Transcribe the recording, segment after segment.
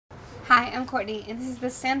Hi, I'm Courtney, and this is the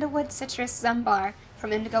Sandalwood Citrus Zum Bar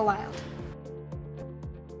from Indigo Wild.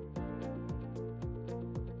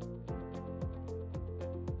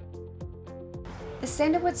 The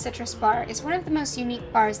Sandalwood Citrus Bar is one of the most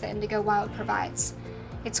unique bars that Indigo Wild provides.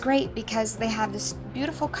 It's great because they have this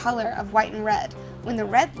beautiful color of white and red, when the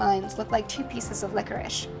red lines look like two pieces of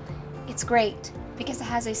licorice. It's great because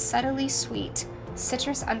it has a subtly sweet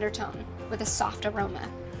citrus undertone with a soft aroma.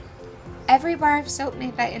 Every bar of soap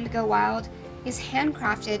made by Indigo Wild is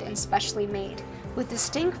handcrafted and specially made, with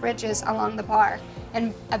distinct ridges along the bar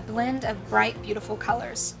and a blend of bright, beautiful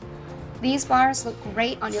colors. These bars look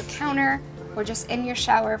great on your counter or just in your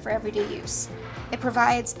shower for everyday use. It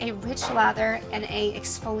provides a rich lather and a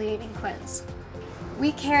exfoliating cleanse.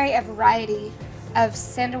 We carry a variety of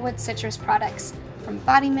Sandalwood Citrus products, from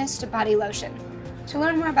body mist to body lotion. To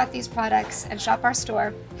learn more about these products and shop our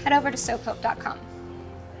store, head over to soaphope.com.